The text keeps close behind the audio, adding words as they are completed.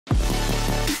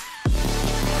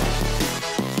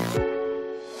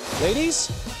Ladies,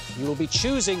 you will be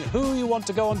choosing who you want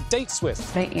to go on dates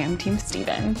with. I am Team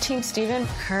Steven. Team Steven.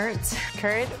 Kurt.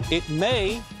 Kurt. It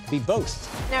may be both.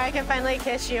 Now I can finally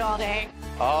kiss you all day.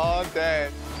 All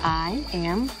day. I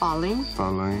am falling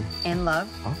in love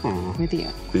with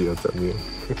you.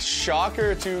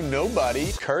 Shocker to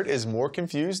nobody, Kurt is more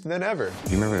confused than ever.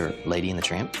 You remember Lady and the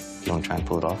Tramp? You want to try and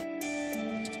pull it off?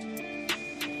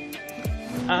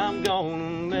 I'm gonna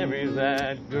marry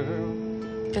that girl.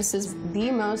 This is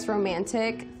the most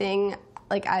romantic thing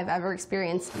like I've ever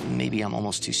experienced. Maybe I'm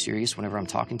almost too serious whenever I'm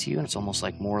talking to you, and it's almost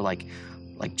like more like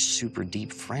super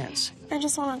deep friends. I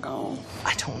just want to go.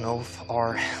 I don't know if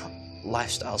our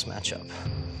lifestyles match up.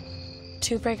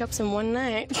 2 breakups in one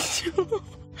night.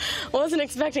 Wasn't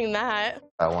expecting that.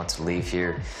 I want to leave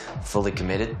here fully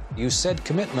committed. You said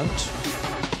commitment.